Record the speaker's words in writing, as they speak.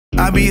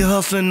I be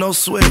hustling, no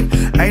sweat.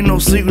 Ain't no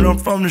secret, I'm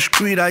from the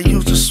street. I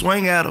used to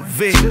swing out a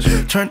Vic.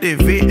 Turned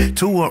that Vic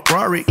to a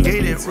Rari.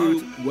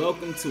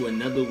 Welcome to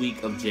another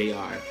week of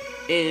JR.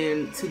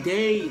 And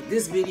today,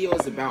 this video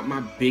is about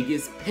my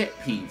biggest pet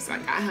peeves.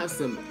 Like, I have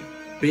some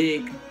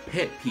big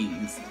pet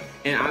peeves.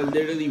 And I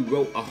literally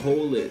wrote a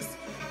whole list.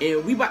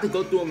 And we about to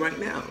go through them right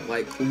now.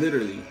 Like,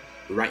 literally,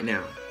 right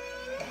now.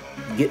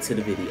 Get to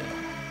the video.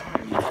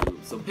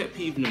 So pet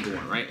peeve number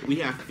 1, right? We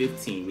have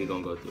 15 we're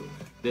gonna go through.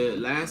 The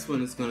last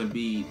one is gonna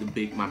be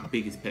my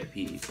biggest pet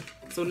peeve.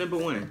 So number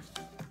 1,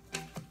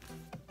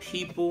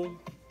 people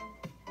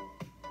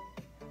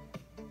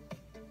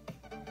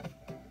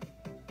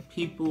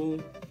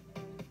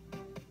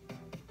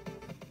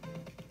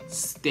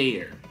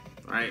stare,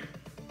 right?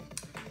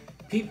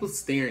 People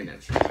staring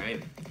at you,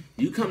 right?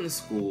 You come to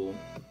school,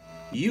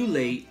 you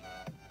late,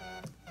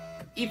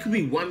 you could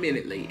be 1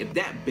 minute late. If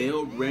that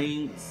bell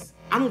rings,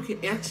 I don't care.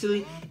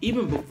 Actually,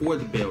 even before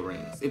the bell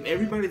rings, if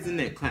everybody's in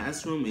that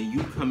classroom and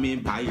you come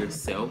in by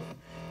yourself,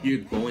 you're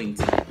going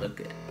to look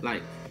at.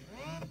 Like,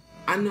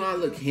 I know I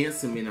look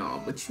handsome and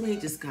all, but you ain't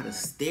just gotta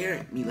stare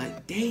at me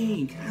like,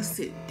 dang, can I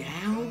sit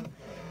down?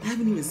 I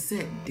haven't even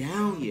sat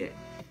down yet.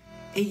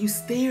 And you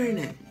staring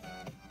at me.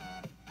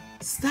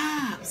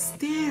 Stop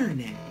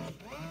staring at me.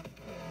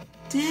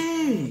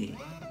 Dang.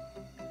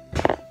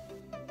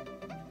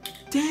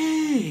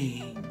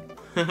 Dang.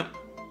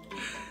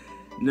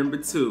 Number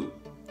 2.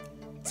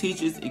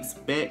 Teachers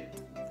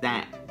expect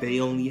that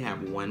they only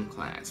have one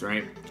class,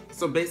 right?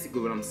 So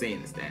basically what I'm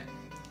saying is that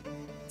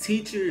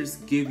teachers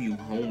give you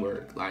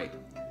homework. Like,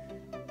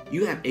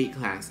 you have 8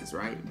 classes,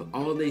 right? But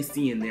all they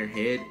see in their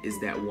head is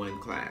that one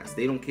class.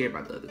 They don't care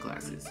about the other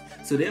classes.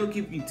 So they'll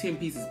give you 10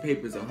 pieces of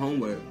papers of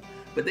homework,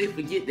 but they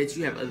forget that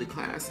you have other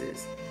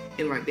classes.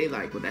 And like, they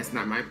like, well, that's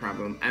not my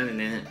problem.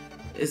 And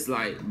it's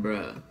like,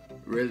 bruh,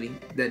 really?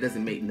 That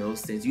doesn't make no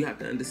sense. You have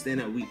to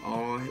understand that we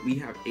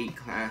have 8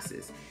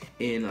 classes,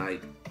 and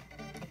like,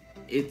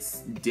 it's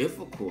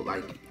difficult.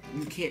 Like,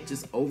 you can't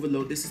just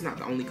overload. This is not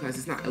the only class.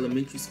 It's not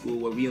elementary school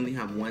where we only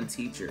have one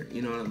teacher.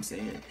 You know what I'm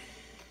saying?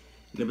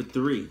 Number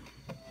 3,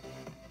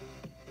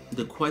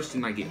 the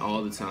question I get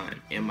all the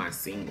time: am I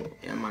single?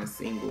 Am I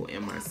single?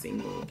 Am I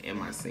single?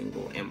 Am I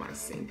single? Am I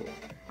single?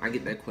 I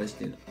get that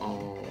question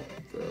all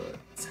the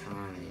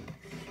time,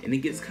 and it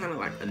gets kind of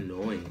like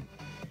annoying.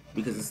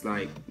 Because it's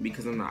like,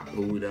 because I'm not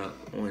booed up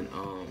on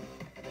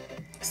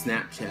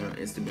Snapchat or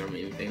Instagram or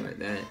anything like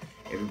that,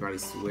 everybody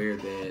swear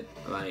that,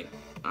 like,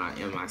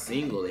 am I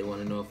single? They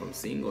want to know if I'm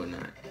single or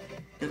not.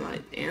 And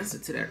like, the answer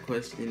to that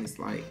question is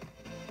like,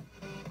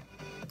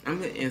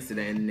 I'm going to answer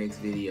that in the next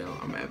video.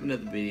 I'm going to have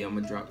another video I'm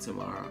going to drop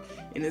tomorrow.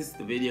 And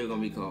the video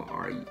going to be called,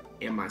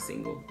 Am I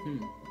Single?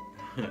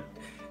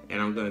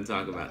 And I'm going to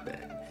talk about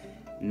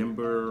that.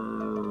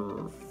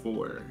 Number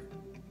 4.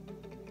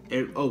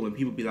 When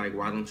people be like,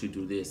 why don't you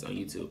do this on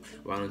YouTube?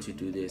 Why don't you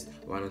do this?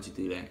 Why don't you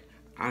do that?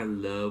 I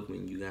love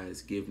when you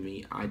guys give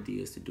me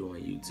ideas to do on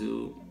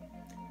YouTube.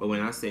 But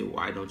when I say,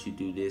 why don't you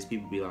do this?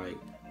 People be like,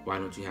 why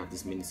don't you have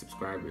this many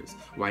subscribers?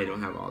 Why you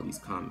don't have all these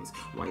comments?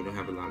 Why you don't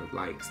have a lot of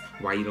likes?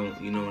 Why you don't,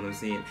 you know what I'm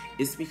saying?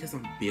 It's because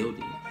I'm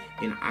building.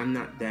 And I'm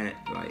not that,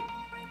 like,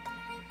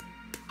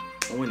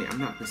 on it. I'm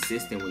not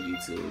persistent with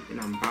YouTube. And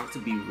I'm about to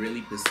be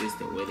really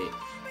persistent with it.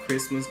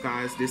 Christmas,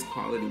 guys, this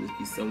quality would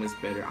be so much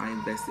better. I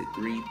invested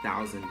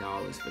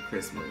 $3,000 for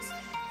Christmas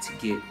to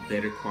get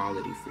better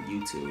quality for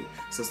YouTube.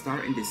 So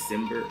starting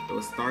December,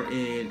 or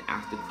starting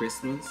after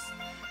Christmas,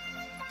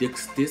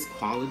 this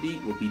quality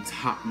will be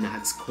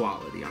top-notch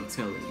quality. I'm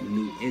telling you,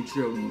 new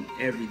intro, new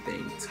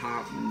everything,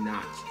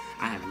 top-notch.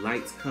 I have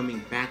lights coming,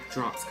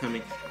 backdrops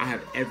coming. I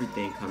have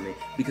everything coming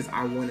because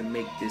I want to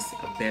make this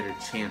a better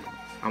channel.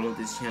 I want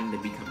this channel to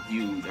become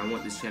huge. I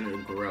want this channel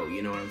to grow.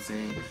 You know what I'm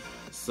saying?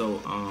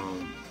 So,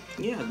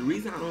 yeah, the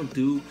reason why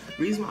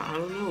I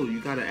don't know, you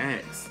gotta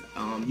ask.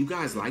 You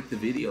guys like the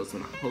videos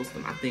when I post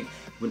them. I think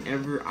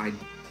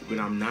when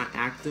I'm not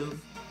active,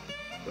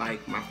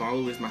 like, my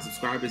followers, my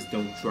subscribers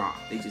don't drop.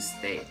 They just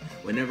stay.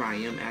 Whenever I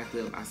am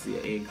active, I see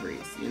an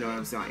increase. You know what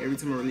I'm saying? Every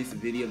time I release a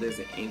video, there's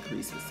an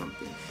increase with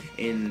something.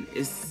 And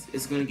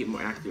it's gonna get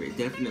more accurate.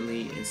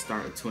 Definitely in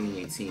start of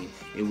 2018,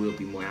 it will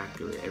be more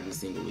accurate every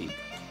single week.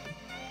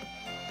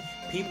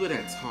 People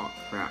that talk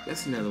crap,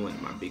 that's another one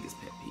of my biggest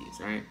pet peeves,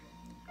 right?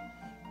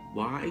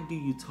 Why do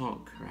you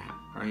talk crap,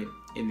 right?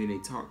 And then they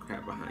talk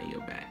crap behind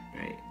your back,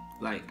 right?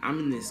 Like, I'm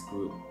in this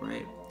group,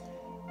 right?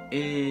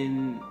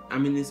 And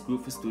I'm in this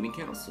group for student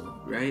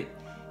council, right?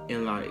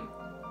 And like,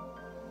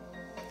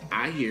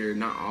 I hear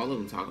not all of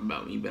them talk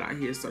about me, but I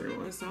hear certain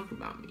ones talk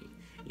about me.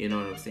 You know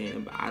what I'm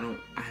saying? But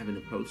I haven't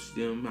approached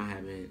them. I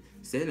haven't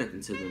said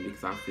nothing to them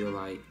because I feel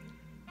like,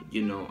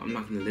 you know, I'm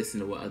not gonna listen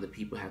to what other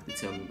people have to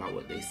tell me about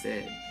what they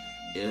said.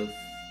 If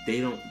they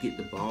don't get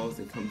the balls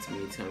and come to me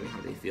and tell me how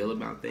they feel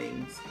about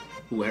things,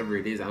 whoever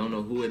it is, I don't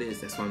know who it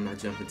is, that's why I'm not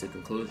jumping to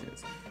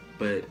conclusions.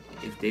 But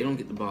if they don't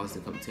get the balls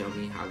to come tell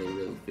me how they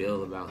really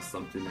feel about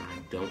something that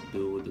I don't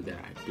do, or that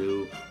I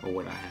do, or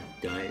what I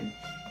have done,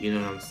 you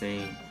know what I'm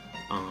saying?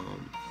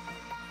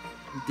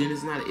 then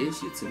it's not an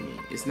issue to me.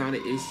 It's not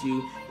an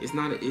issue. It's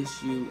not an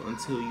issue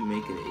until you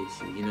make it an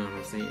issue. You know what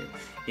I'm saying?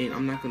 And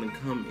I'm not gonna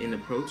come and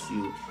approach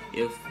you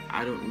if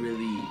I don't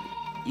really,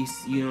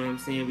 you know what I'm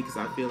saying? Because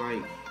I feel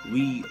like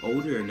we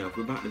older enough.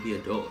 We're about to be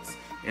adults,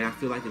 and I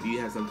feel like if you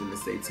have something to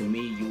say to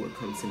me, you would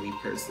come to me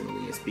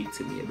personally and speak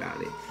to me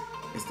about it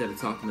instead of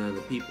talking to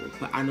other people.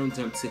 But I don't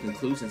jump to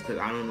conclusions because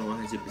I don't know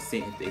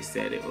 100% if they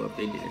said it or if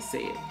they didn't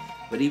say it.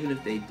 But even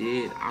if they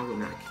did, I would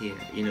not care.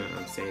 You know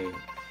what I'm saying?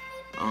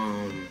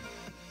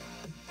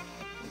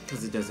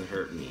 Because it doesn't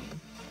hurt me.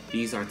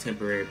 These are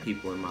temporary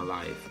people in my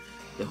life.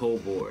 The whole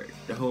board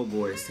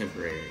is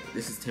temporary.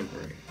 This is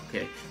temporary,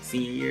 okay?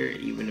 Senior year,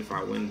 even if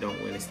I win, don't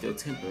win, it's still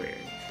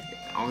temporary.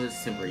 All this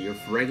is temporary. Your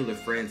regular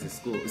friends in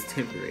school is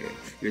temporary.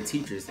 Your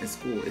teachers in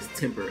school is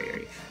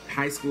temporary.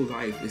 High school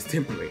life is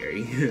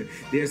temporary.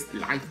 There's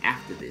life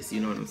after this,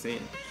 you know what I'm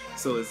saying?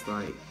 So it's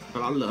like,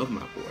 but I love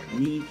my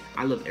board.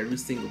 I love every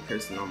single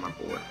person on my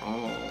board.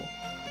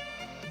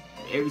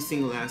 Every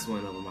single last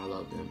one of them, I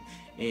love them.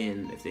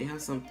 And if they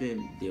have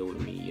something, deal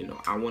with me. You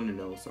know, I want to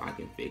know so I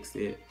can fix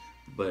it.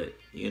 But,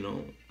 you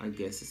know, I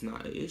guess it's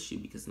not an issue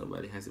because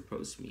nobody has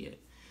approached me yet.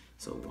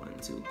 So 1,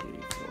 2,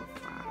 3, 4,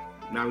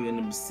 5. Now we're on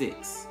number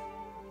 6.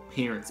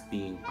 Parents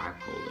being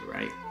bipolar,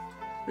 right?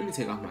 Let me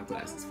take off my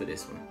glasses for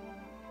this one.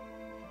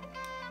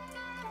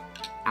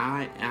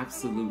 I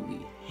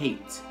absolutely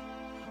hate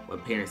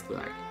when parents be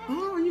like,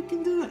 oh, you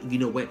can do that. You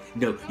know what?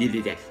 No, you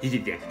did that. You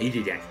did that. You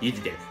did that. You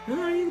did that.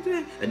 Oh, you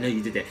did that. No,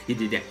 you did that. You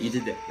did that. You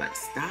did that. Like,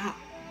 stop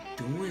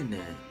doing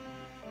that.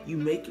 You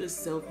make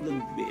yourself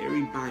look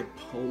very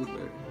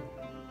bipolar.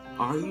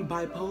 Are you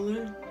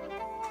bipolar?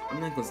 I'm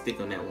not going to stick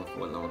on that one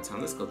for a long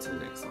time. Let's go to the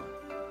next one.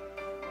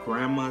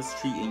 Grandma's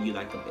treating you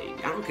like a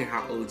baby. I don't care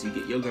how old you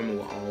get. Your grandma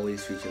will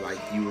always treat you like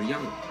you were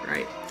young,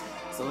 right?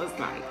 So it's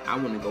like, I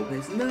want to go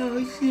places. No,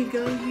 you shouldn't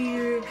go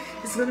here.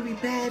 It's going to be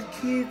bad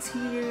kids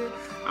here.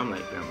 I'm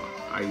like, Grandma,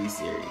 are you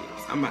serious?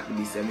 I'm about to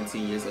be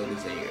 17 years old in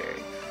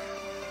January.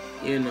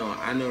 You know,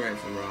 I know right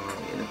from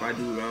wrong. And if I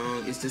do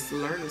wrong, it's just a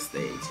learning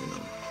stage, you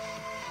know.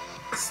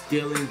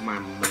 Stealing my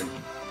money.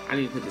 I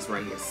need to put this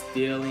right here.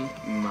 Stealing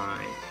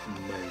my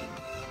money.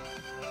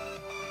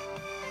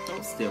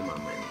 Don't steal my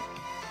money.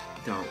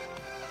 Don't.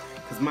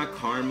 Because my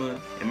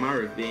karma and my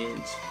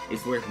revenge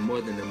is worth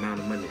more than the amount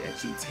of money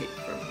that you take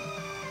from me.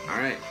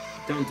 Alright?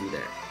 Don't do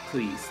that.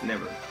 Please.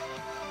 Never.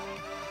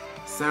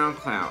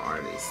 SoundCloud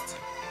artists.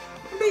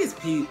 My biggest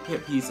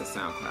pet peeves are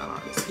SoundCloud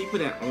artists. People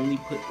that only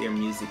put their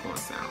music on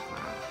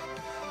SoundCloud.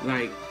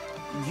 Like,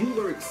 you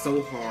work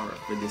so hard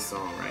for this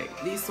song, right?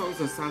 These songs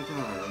on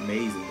SoundCloud are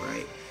amazing,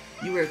 right?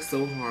 You worked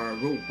so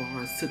hard, wrote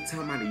bars, took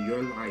time out of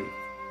your life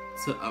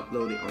to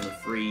upload it on a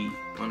free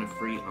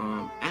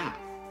app,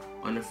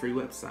 on a free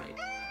website.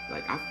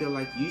 Like, I feel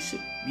like you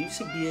should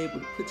be able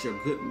to put your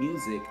good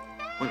music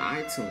on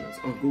iTunes,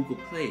 on Google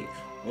Play,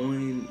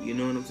 on, you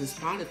know what I'm saying,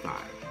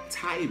 Spotify,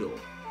 Tidal.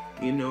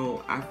 You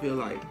know, I feel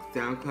like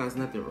SoundCloud's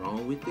nothing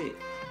wrong with it,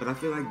 but I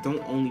feel like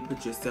don't only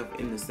put yourself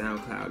in the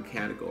SoundCloud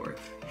category.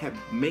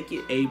 Make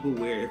it able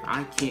where if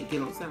I can't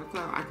get on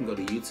SoundCloud, I can go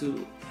to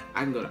YouTube,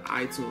 I can go to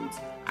iTunes,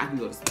 I can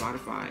go to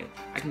Spotify,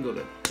 I can go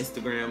to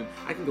Instagram,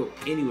 I can go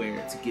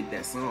anywhere to get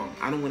that song.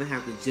 I don't want to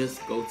have to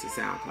just go to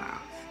SoundCloud.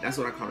 That's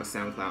what I call a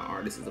SoundCloud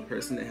artist, is a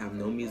person that have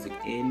no music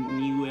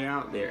anywhere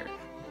out there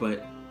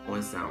but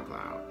on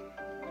SoundCloud.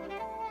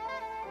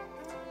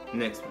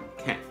 Next one,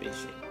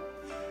 catfishing.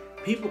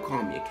 People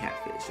call me a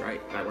catfish,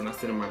 right? Like when I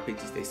send them my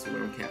pictures, they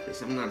swear I'm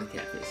catfish. I'm not a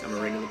catfish. I'm a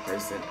regular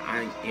person.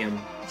 I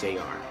am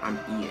JR. I'm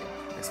Ian.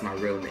 That's my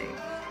real name.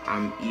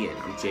 I'm Ian.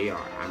 I'm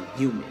JR. I'm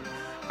human.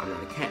 I'm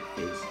not a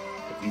catfish.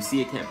 If you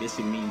see a catfish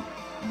in me,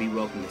 be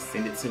welcome to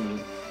send it to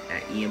me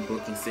at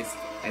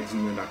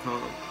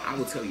ianbooking6@gmail.com. I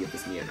will tell you if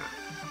it's me or not.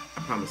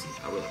 I promise you,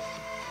 I will.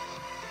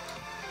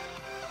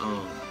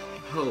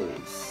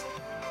 Hoes.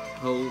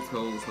 Hoes.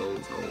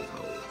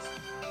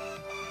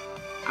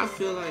 I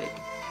feel like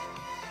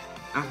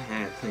I've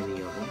had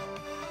plenty of them.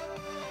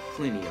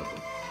 Plenty.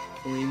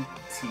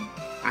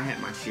 I had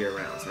my share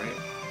rounds, right?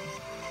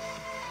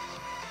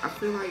 I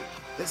feel like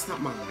that's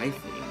not my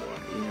life anymore.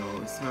 You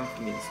know, it's time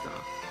for me to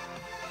stop.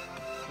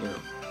 You know,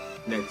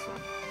 next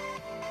one.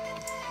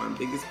 My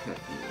biggest pet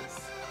peeve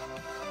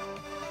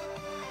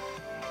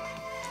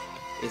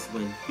is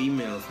when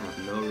females have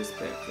no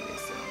respect for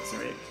themselves,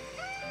 right?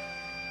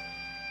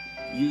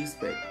 You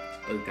expect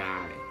a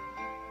guy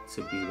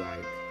to be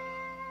like,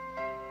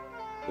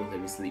 well, let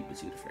me sleep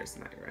with you the first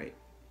night, right?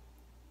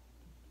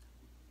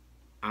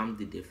 I'm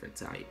the different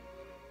type.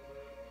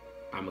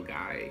 I'm a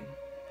guy.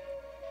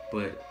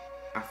 But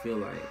I feel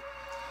like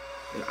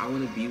if I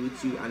want to be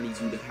with you, I need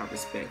you to have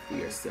respect for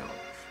yourself.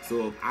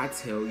 So if I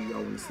tell you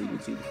I want to sleep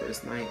with you the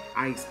first night,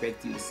 I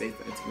expect you to say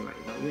something to me like,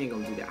 no, we ain't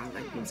gonna do that. I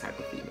like them type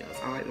of females.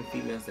 I like them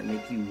females that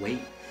make you wait,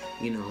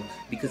 you know,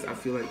 because I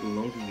feel like the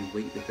longer you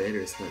wait, the better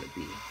it's gonna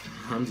be.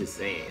 I'm just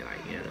saying,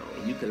 like, you know,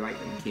 you could light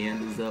them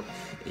candles up,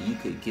 and you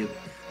could give,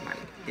 like,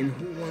 and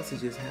who wants to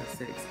just have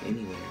sex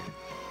anywhere?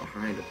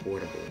 Behind a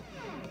portable,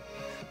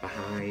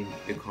 behind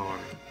the car.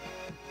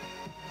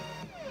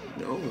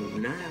 No,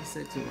 when I have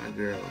sex with my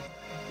girl,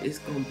 it's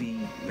gonna be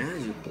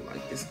magical.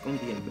 Like, it's gonna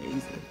be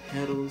amazing.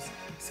 Petals,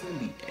 it's gonna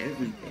be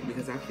everything.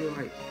 Because I feel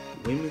like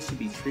women should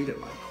be treated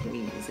like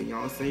queens. And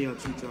y'all say y'all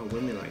treat y'all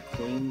women like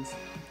queens,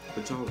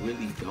 but y'all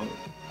really don't.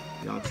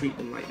 Y'all treat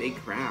them like they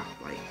crap.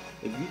 Like,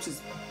 if you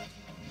just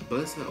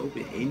bust her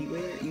open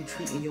anywhere, you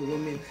treating your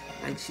woman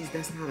like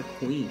that's not a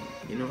queen.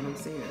 You know what I'm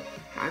saying?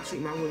 I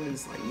treat my women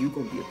as like, you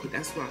gonna be a queen.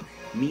 That's why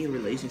me in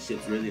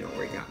relationships really don't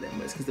work out that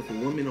much. Because if a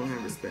woman don't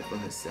have respect for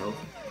herself,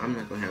 I'm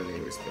not gonna have any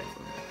respect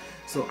for her.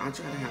 So I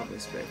try to have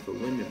respect for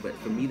women, but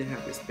for me to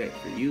have respect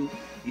for you,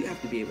 you have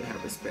to be able to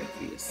have respect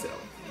for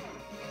yourself.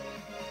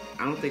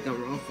 I don't think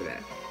I'm wrong for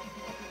that.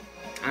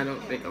 I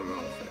don't think I'm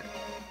wrong for that.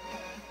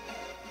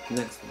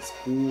 Next one,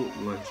 school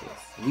lunches.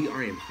 We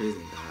are in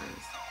prison,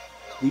 guys.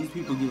 These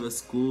people give us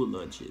school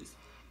lunches,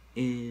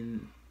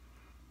 and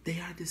they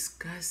are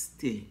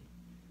disgusting.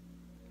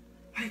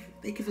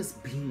 Like, they give us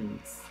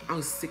beans. I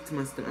was sick to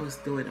my stomach. I was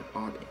throwing up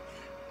all day.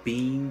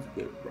 Beans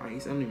with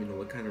rice. I don't even know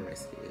what kind of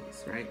rice it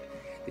is, right?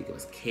 They give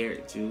us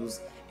carrot juice.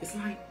 It's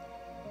like,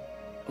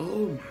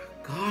 oh my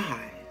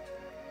God.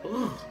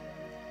 Ugh.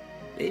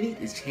 They need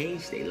to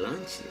change their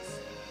lunches.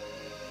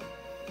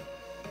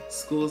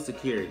 School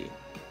security.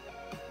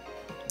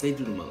 They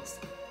do the most.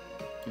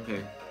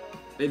 Okay?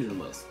 They do the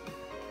most.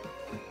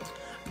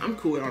 I'm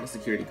cool with all the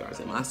security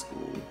guards at my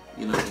school.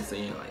 You know what I'm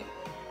saying? Like,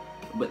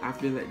 but I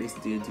feel like they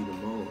still do the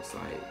most.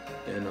 Like,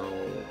 you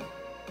know,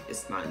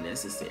 it's not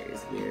necessary.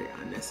 It's very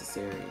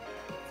unnecessary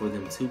for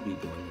them to be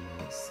doing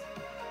the most.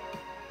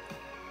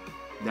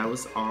 That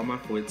was all my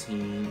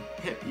 14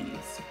 pet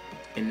peeves.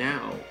 And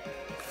now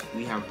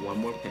we have one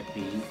more pet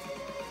peeve.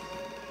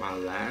 My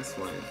last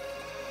one.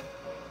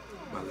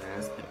 My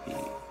last pet peeve.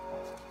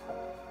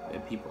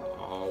 That people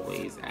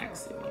always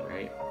ask me,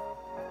 right?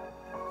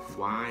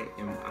 Why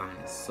am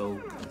I so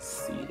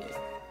conceited?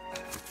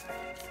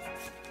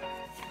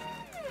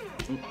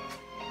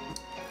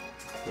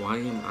 Why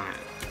am I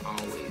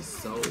always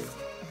so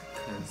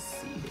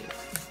conceited?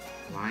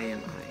 Why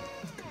am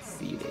I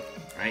conceited?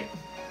 Right?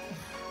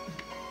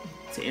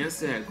 To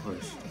answer that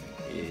question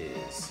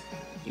is,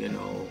 you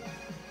know,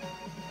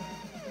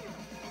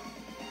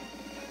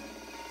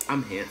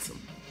 I'm handsome.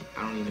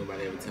 I don't need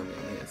nobody ever tell me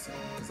I'm handsome,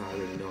 because I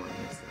already know I'm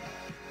handsome.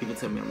 People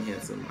tell me I'm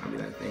handsome, I'll be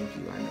like, thank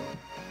you, I know.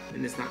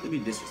 And it's not to be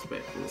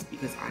disrespectful, it's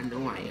because I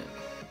know I am.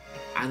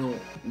 I don't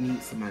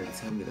need somebody to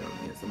tell me that I'm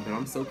handsome, but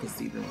I'm so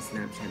conceited on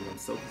Snapchat and I'm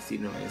so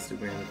conceited on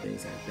Instagram and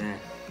things like that,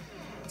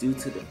 due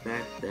to the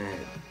fact that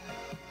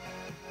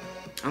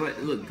I like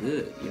to look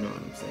good, you know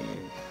what I'm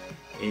saying?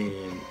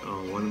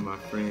 And one of my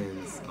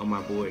friends on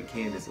my board,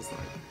 Candace, was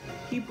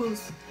like, he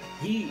posts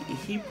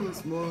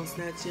more on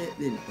Snapchat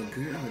than a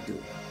girl do.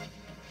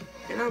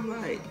 And I'm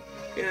like,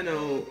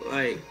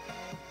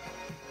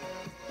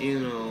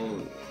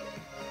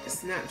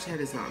 Snapchat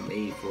is not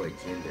made for a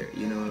gender,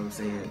 you know what I'm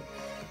saying?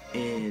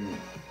 And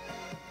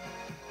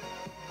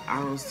I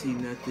don't see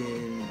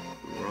nothing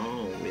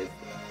wrong with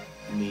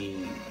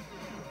me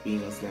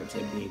being on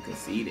Snapchat being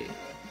conceited,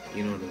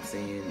 you know what I'm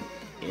saying?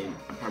 And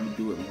I probably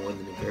do it more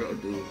than a girl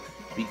do,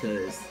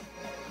 because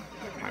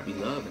I probably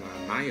love and I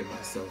admire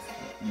myself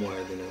more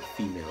than a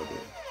female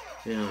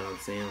do. You know what I'm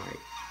saying? Like,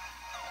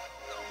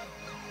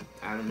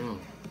 I don't know.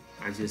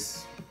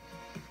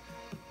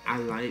 I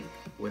like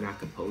when I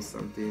could post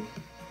something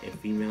and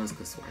females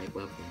could swipe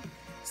up and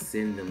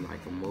send them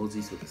like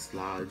emojis with a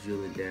slide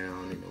drilling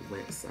down and the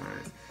wet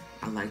signs.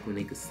 I like when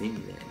they could send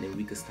me that, and then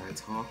we could start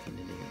talking,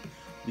 and then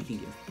we can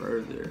get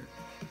further.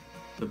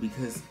 But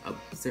because a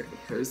certain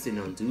person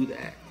don't do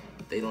that,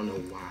 they don't know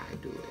why I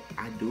do it.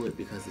 I do it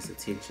because it's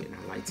attention.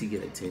 I like to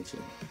get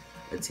attention.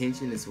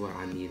 Attention is what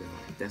I need in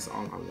life. That's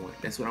all I want.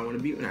 That's what I want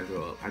to be when I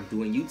grow up. I'm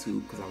doing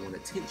YouTube because I want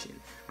attention.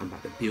 I'm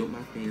about to build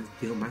my fans,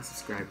 build my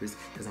subscribers,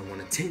 because I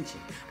want attention.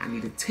 I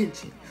need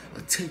attention.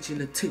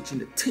 Attention,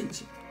 attention,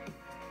 attention.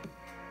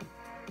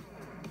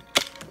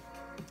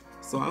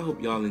 So I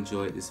hope y'all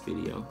enjoyed this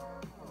video.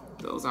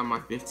 Those are my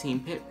 15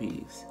 pet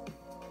peeves.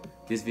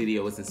 This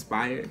video was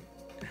inspired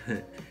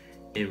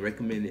and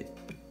recommended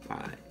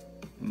by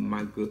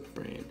my good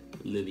friend,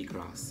 Lily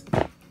Cross.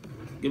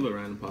 Give her a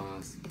round of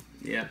applause.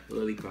 Yeah,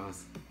 Lily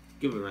Cross.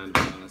 Give her a round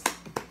of applause.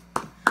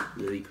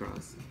 Lily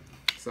Cross.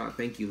 So I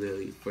thank you,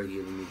 Lily, for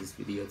giving me this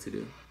video to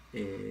do,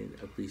 and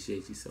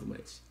appreciate you so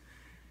much.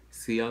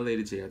 See y'all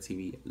later,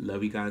 JRTV.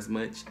 Love you guys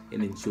much,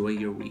 and enjoy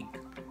your week.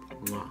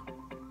 Mwah.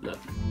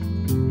 Love you.